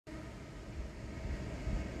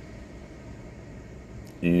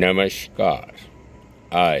Namaskar.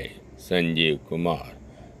 I, Sanjeev Kumar,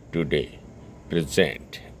 today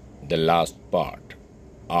present the last part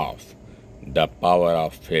of The Power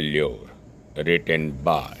of Failure, written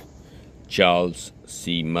by Charles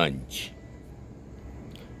C. Manz.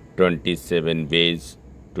 27 Ways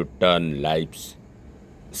to Turn Life's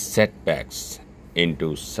Setbacks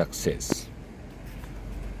into Success.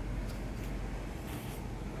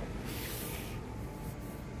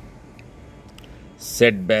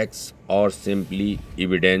 Setbacks are simply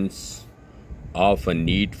evidence of a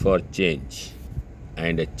need for change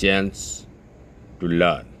and a chance to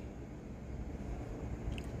learn.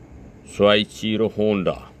 Soichiro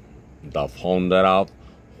Honda, the founder of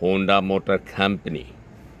Honda Motor Company,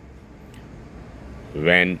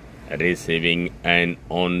 when receiving an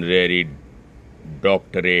honorary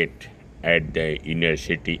doctorate at the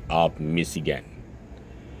University of Michigan,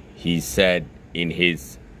 he said in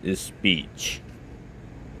his speech,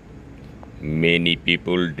 "Many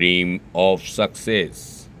people dream of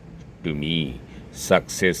success. To me,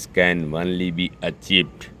 success can only be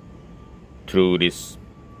achieved through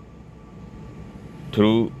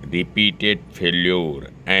repeated failure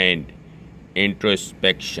and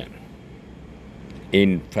introspection.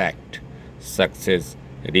 In fact, success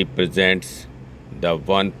represents the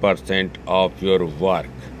 1% of your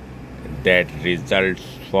work that results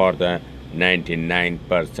for the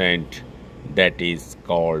 99% that is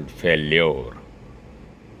called failure.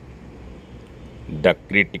 The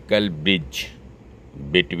critical bridge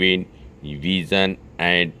between vision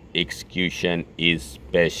and execution is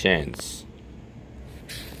patience."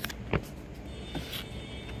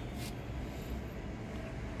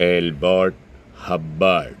 Albert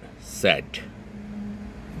Hubbard said,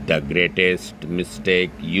 "The greatest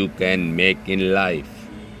mistake you can make in life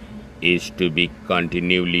is to be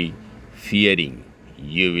continually fearing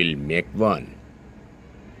you will make one."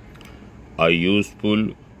 A useful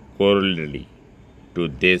corollary to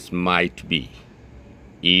this might be,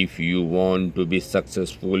 if you want to be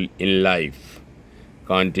successful in life,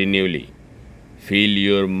 continually fill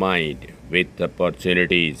your mind with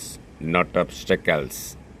opportunities, not obstacles,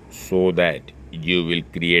 so that you will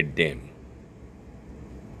create them.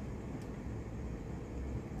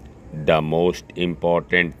 The most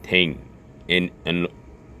important thing in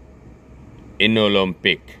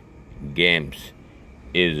Olympic Games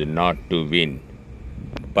is not to win,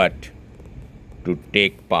 but to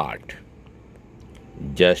take part.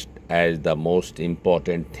 Just as the most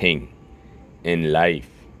important thing in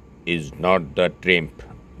life is not the triumph,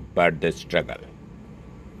 but the struggle.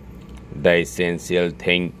 The essential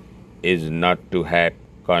thing is not to have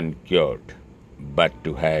conquered, but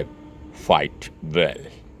to have fight well.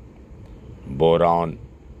 Boron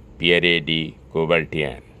Pierre de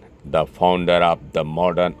Coubertin, the founder of the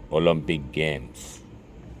modern Olympic Games.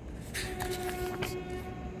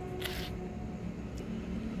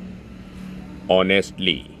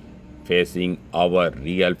 Honestly, facing our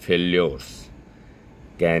real failures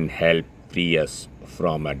can help free us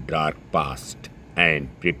from a dark past and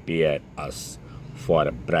prepare us for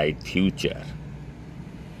a bright future.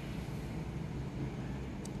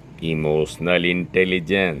 Emotional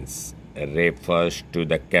intelligence refers to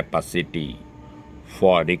the capacity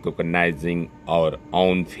for recognizing our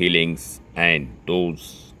own feelings and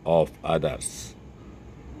those of others,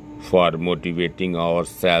 for motivating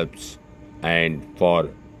ourselves, and for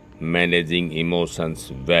managing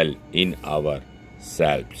emotions well in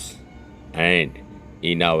ourselves and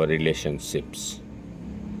in our relationships.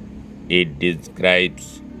 It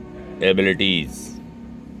describes abilities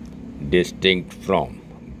distinct from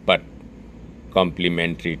but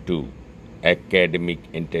complementary to academic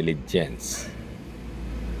intelligence.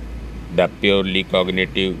 The purely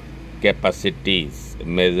cognitive capacities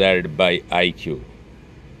measured by IQ.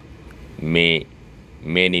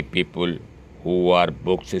 Many people who are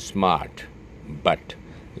book smart but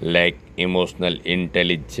lack emotional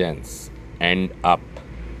intelligence end up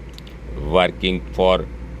working for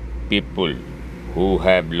people who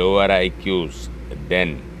have lower IQs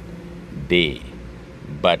than they,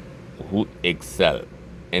 but who excel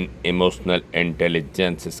in emotional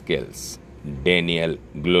intelligence skills. Daniel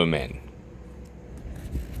Gluman.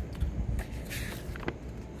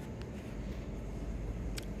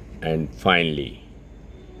 And finally,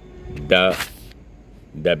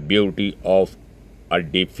 the beauty of a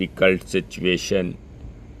difficult situation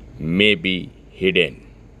may be hidden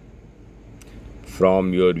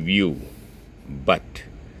from your view, but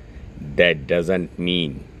that doesn't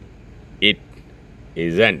mean it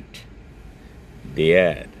isn't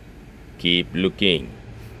there. Keep looking.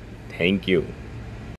 Thank you.